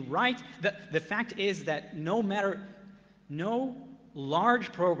 And you write, the fact is that no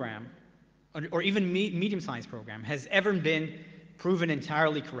large program, or even medium-sized program, has ever been proven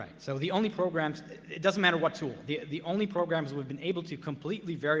entirely correct. So the only programs, it doesn't matter what tool, the only programs we've been able to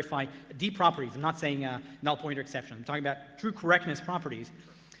completely verify deep properties, I'm not saying null pointer exception, I'm talking about true correctness properties,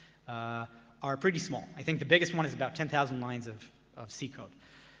 are pretty small. I think the biggest one is about 10,000 lines of C code,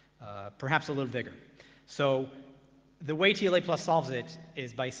 perhaps a little bigger. So the way TLA Plus solves it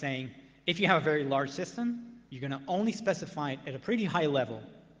is by saying, if you have a very large system, you're going to only specify it at a pretty high level.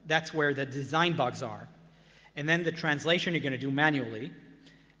 That's where the design bugs are. And then the translation you're going to do manually,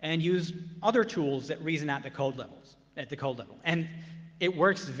 and use other tools that reason at the code level. And it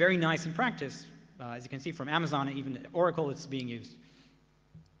works very nice in practice. As you can see from Amazon and even Oracle, it's being used.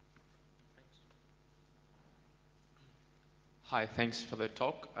 Hi, thanks for the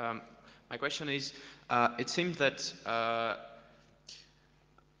talk. My question is, it seems that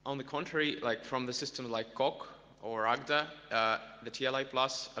on the contrary, like from the system like Coq or Agda, the TLA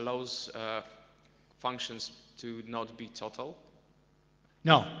Plus allows functions to not be total.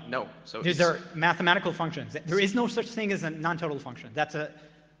 No. No. So These are mathematical functions. There is no such thing as a non-total function. That's an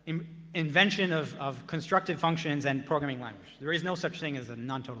invention of constructive functions and programming language. There is no such thing as a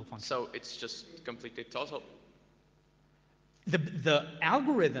non-total function. so it's just completely total. The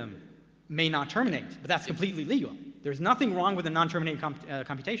algorithm may not terminate, but that's completely legal. There's nothing wrong with a non-terminating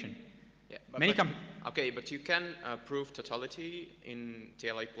computation. Yeah. Okay, but you can prove totality in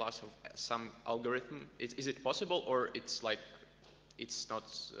TLA plus of some algorithm. Is it possible, or it's like it's not?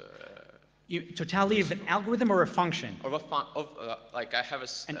 Totality of an algorithm or a function? Like I have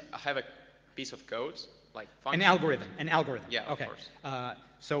a piece of code, like function. An algorithm. Yeah, okay. Of course.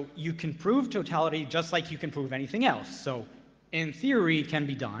 So you can prove totality just like you can prove anything else. So in theory, it can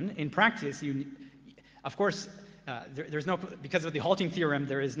be done. In practice, of course, there's no, because of the halting theorem,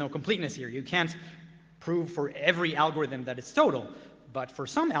 there is no completeness here. You can't prove for every algorithm that it's total, but for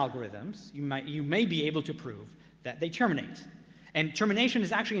some algorithms, you may be able to prove that they terminate. And termination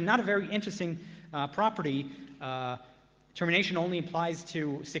is actually not a very interesting property. Termination only applies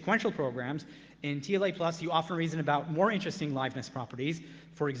to sequential programs. In TLA plus, you often reason about more interesting liveness properties.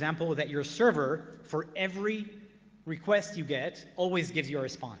 For example, that your server, for every request you get, always gives you a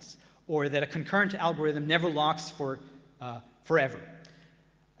response, or that a concurrent algorithm never locks for forever.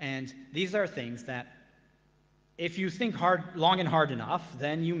 And these are things that, if you think long and hard enough,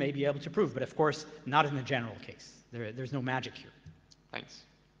 then you may be able to prove. But of course, not in the general case. There's no magic here. Thanks.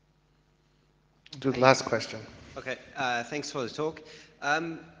 Do the last question. Okay, thanks for the talk.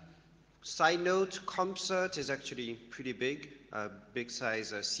 Side note, CompCert is actually pretty big. Big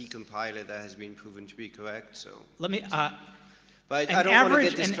size C compiler that has been proven to be correct. So let me. But I don't want to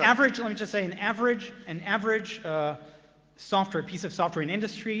get distracted. Let me just say, an average software piece of software in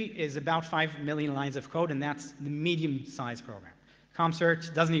industry is about 5 million lines of code, and that's the medium-sized program.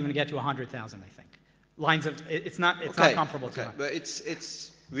 CompCert doesn't even get to 100,000, I think. Lines of it's not comparable to that. But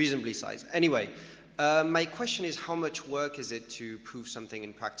it's reasonably sized. Anyway, my question is, how much work is it to prove something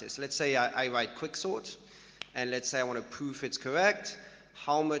in practice? Let's say I write quicksort, and let's say I want to prove it's correct.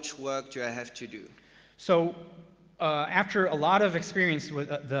 How much work do I have to do? So after a lot of experience with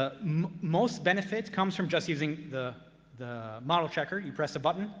the most benefit comes from just using the model checker. You press a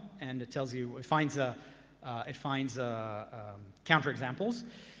button, and it tells you, it finds counterexamples.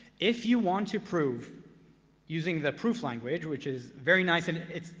 If you want to prove using the proof language, which is very nice, and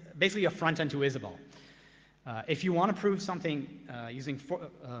it's basically a front end to Isabelle. If you want to prove something using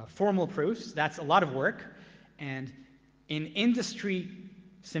formal proofs, that's a lot of work. And in industry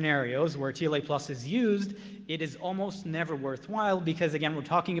scenarios where TLA plus is used, it is almost never worthwhile because, again, we're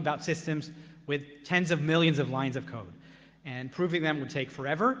talking about systems with tens of millions of lines of code. And proving them would take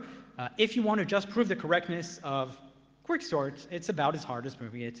forever. If you want to just prove the correctness of quicksort, it's about as hard as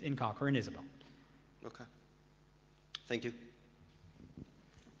proving it in Coq or in Isabelle. Okay. Thank you.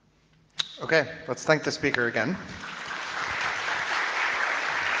 Okay, let's thank the speaker again.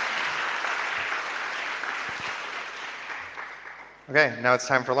 Okay, now it's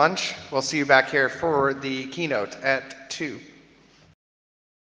time for lunch. We'll see you back here for the keynote at 2.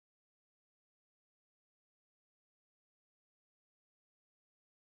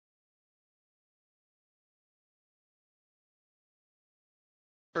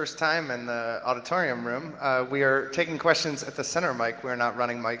 First time in the auditorium room. We are taking questions at the center mic. We're not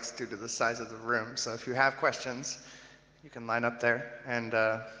running mics due to the size of the room. So if you have questions, you can line up there, and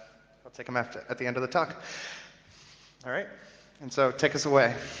I'll take them at the end of the talk. All right, and so take us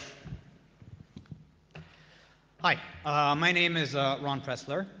away. Hi, my name is Ron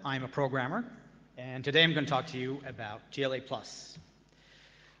Pressler. I'm a programmer, and today I'm going to talk to you about TLA+.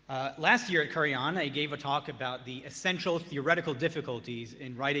 Last year at Curion, I gave a talk about the essential theoretical difficulties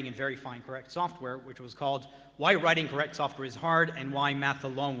in writing and verifying correct software, which was called Why Writing Correct Software is Hard and Why Math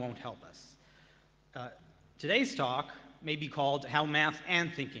Alone Won't Help Us. Today's talk may be called How Math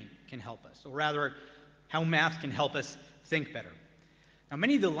and Thinking Can Help Us, or rather, how math can help us think better. Now,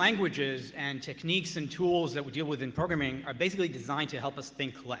 many of the languages and techniques and tools that we deal with in programming are basically designed to help us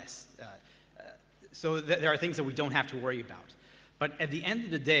think less. So there are things that we don't have to worry about. But at the end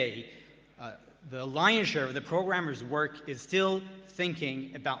of the day, the lion's share of the programmer's work is still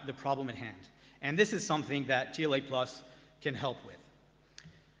thinking about the problem at hand. And this is something that TLA Plus can help with.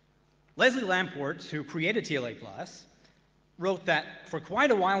 Leslie Lamport, who created TLA Plus, wrote that for quite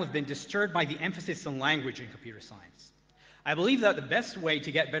a while I've been disturbed by the emphasis on language in computer science. I believe that the best way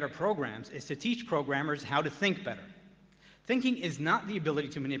to get better programs is to teach programmers how to think better. Thinking is not the ability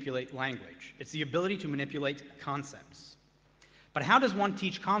to manipulate language. It's the ability to manipulate concepts. But how does one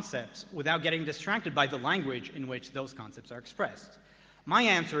teach concepts without getting distracted by the language in which those concepts are expressed? My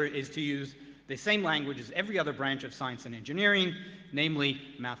answer is to use the same language as every other branch of science and engineering, namely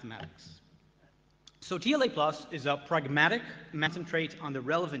mathematics. So TLA Plus is a pragmatic concentrate on the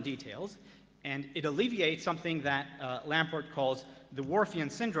relevant details, and it alleviates something that Lamport calls the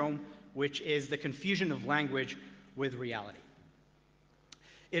Worfian syndrome, which is the confusion of language with reality.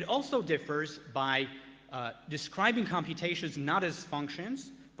 It also differs by describing computations not as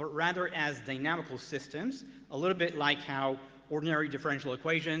functions, but rather as dynamical systems, a little bit like how ordinary differential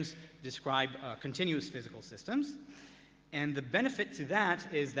equations describe continuous physical systems. And the benefit to that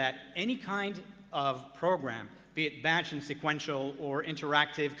is that any kind of program, be it batch and sequential or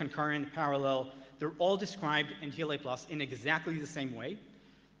interactive, concurrent, parallel, they're all described in TLA Plus in exactly the same way.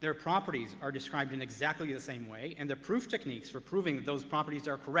 Their properties are described in exactly the same way, and the proof techniques for proving that those properties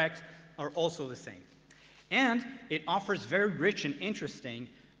are correct are also the same. And it offers very rich and interesting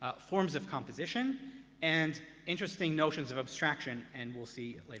forms of composition and interesting notions of abstraction, and we'll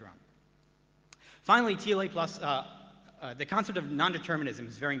see later on. Finally, TLA Plus, the concept of non-determinism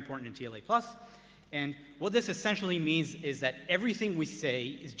is very important in TLA Plus, and what this essentially means is that everything we say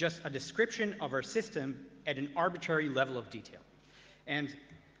is just a description of our system at an arbitrary level of detail. And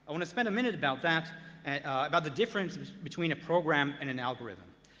I want to spend a minute about that, about the difference between a program and an algorithm.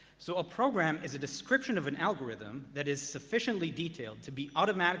 So a program is a description of an algorithm that is sufficiently detailed to be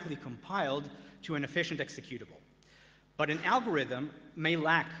automatically compiled to an efficient executable. But an algorithm may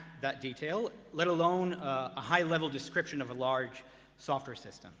lack that detail, let alone a high-level description of a large software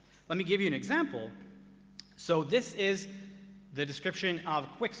system. Let me give you an example. So this is the description of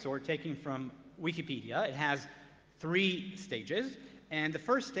quicksort taken from Wikipedia. It has 3 stages, and the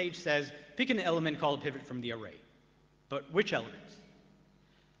first stage says, pick an element called a pivot from the array. But which element?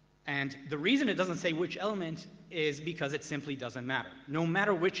 And the reason it doesn't say which element is because it simply doesn't matter. No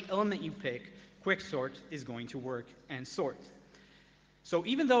matter which element you pick, quicksort is going to work and sort. So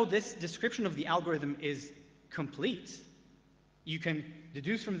even though this description of the algorithm is complete, you can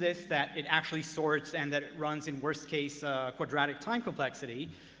deduce from this that it actually sorts and that it runs in worst case quadratic time complexity.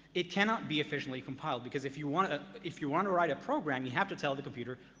 It cannot be efficiently compiled because if you want to write a program, you have to tell the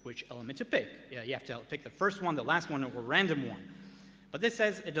computer which element to pick. Yeah, you have to pick the first one, the last one, or a random one. But this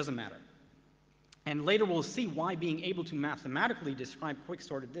says it doesn't matter. And later we'll see why being able to mathematically describe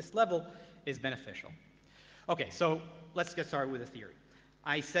quicksort at this level is beneficial. Okay, so let's get started with the theory.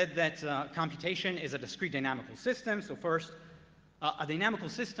 I said that computation is a discrete dynamical system. So first, a dynamical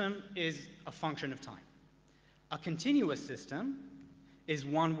system is a function of time. A continuous system is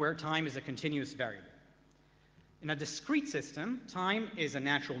one where time is a continuous variable. In a discrete system, time is a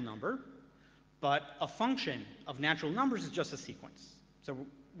natural number, but a function of natural numbers is just a sequence. So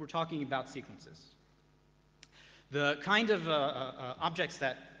we're talking about sequences. The kind of objects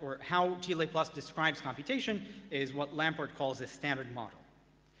that, or how TLA Plus describes computation is what Lamport calls a standard model.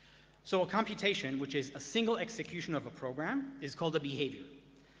 So a computation, which is a single execution of a program, is called a behavior.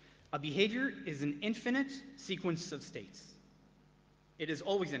 A behavior is an infinite sequence of states. It is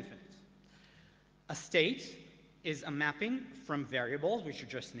always infinite. A state is a mapping from variables, which are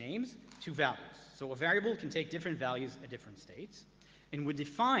just names, to values. So a variable can take different values at different states. And we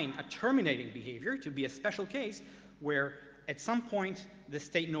define a terminating behavior to be a special case where at some point the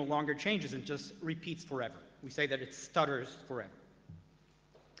state no longer changes and just repeats forever. We say that it stutters forever.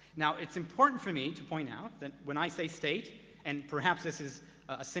 Now, it's important for me to point out that when I say state, and perhaps this is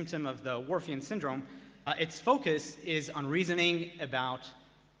a symptom of the Worfian syndrome, its focus is on reasoning about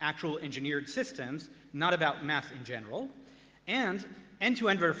actual engineered systems, not about math in general, and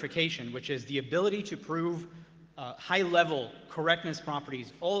end-to-end verification, which is the ability to prove high-level correctness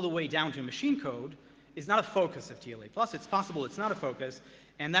properties all the way down to machine code, is not a focus of TLA Plus. It's possible it's not a focus,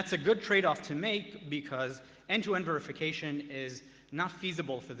 and that's a good trade-off to make because end-to-end verification is not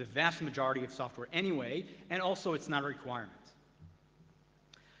feasible for the vast majority of software anyway, and also it's not a requirement.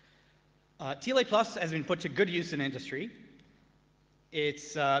 TLA Plus has been put to good use in industry.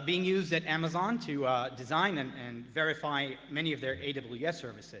 It's being used at Amazon to design and verify many of their AWS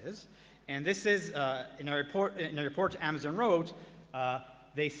services. And this is, in a report Amazon wrote,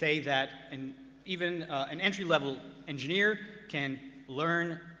 they say that even an entry-level engineer can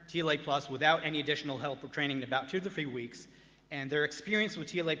learn TLA Plus without any additional help or training in about 2 to 3 weeks. And their experience with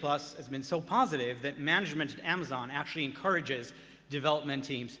TLA Plus has been so positive that management at Amazon actually encourages development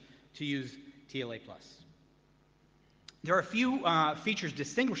teams to use TLA Plus. There are a few features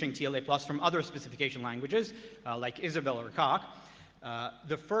distinguishing TLA Plus from other specification languages, like Isabelle or Coq.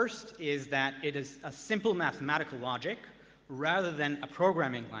 The first is that it is a simple mathematical logic rather than a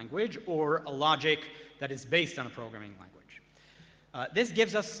programming language or a logic that is based on a programming language. This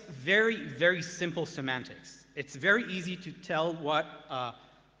gives us very, very simple semantics. It's very easy to tell what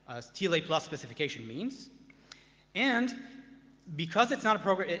TLA plus specification means. And because it's not a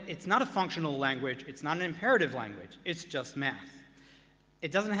program, it's not a functional language, it's not an imperative language, it's just math.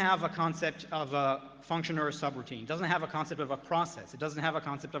 It doesn't have a concept of a function or a subroutine. It doesn't have a concept of a process. It doesn't have a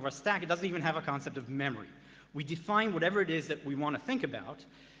concept of a stack. It doesn't even have a concept of memory. We define whatever it is that we want to think about,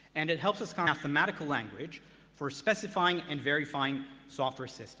 and it helps us mathematical language for specifying and verifying software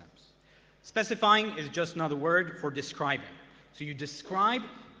systems. Specifying is just another word for describing. So you describe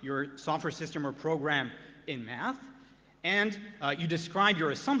your software system or program in math, and you describe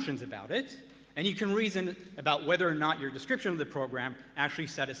your assumptions about it, and you can reason about whether or not your description of the program actually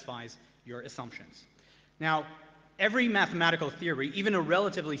satisfies your assumptions. Now, every mathematical theory, even a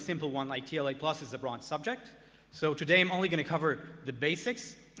relatively simple one like TLA plus, is a broad subject. So today I'm only going to cover the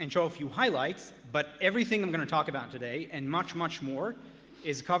basics and show a few highlights, but everything I'm going to talk about today, and much, much more,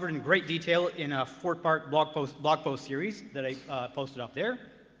 is covered in great detail in a 4-part blog post series that I posted up there.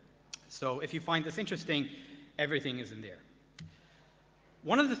 So if you find this interesting, everything is in there.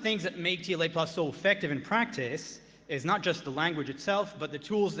 One of the things that make TLA plus so effective in practice is not just the language itself, but the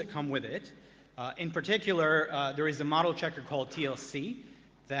tools that come with it. In particular, there is a model checker called TLC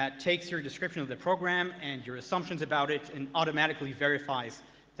that takes your description of the program and your assumptions about it and automatically verifies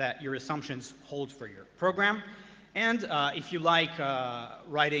that your assumptions hold for your program. And if you like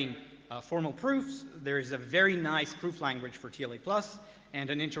writing formal proofs, there is a very nice proof language for TLA plus and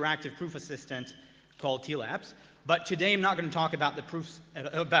an interactive proof assistant called TLabs. But today I'm not going to talk about the proofs,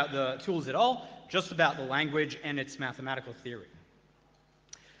 about the tools at all, just about the language and its mathematical theory.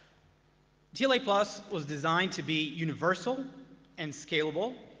 TLA plus was designed to be universal and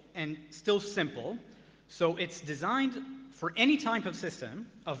scalable and still simple. So it's designed for any type of system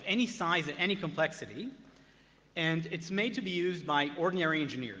of any size and any complexity. And it's made to be used by ordinary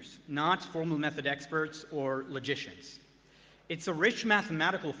engineers, not formal method experts or logicians. It's a rich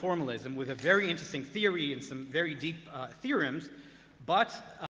mathematical formalism with a very interesting theory and some very deep theorems, but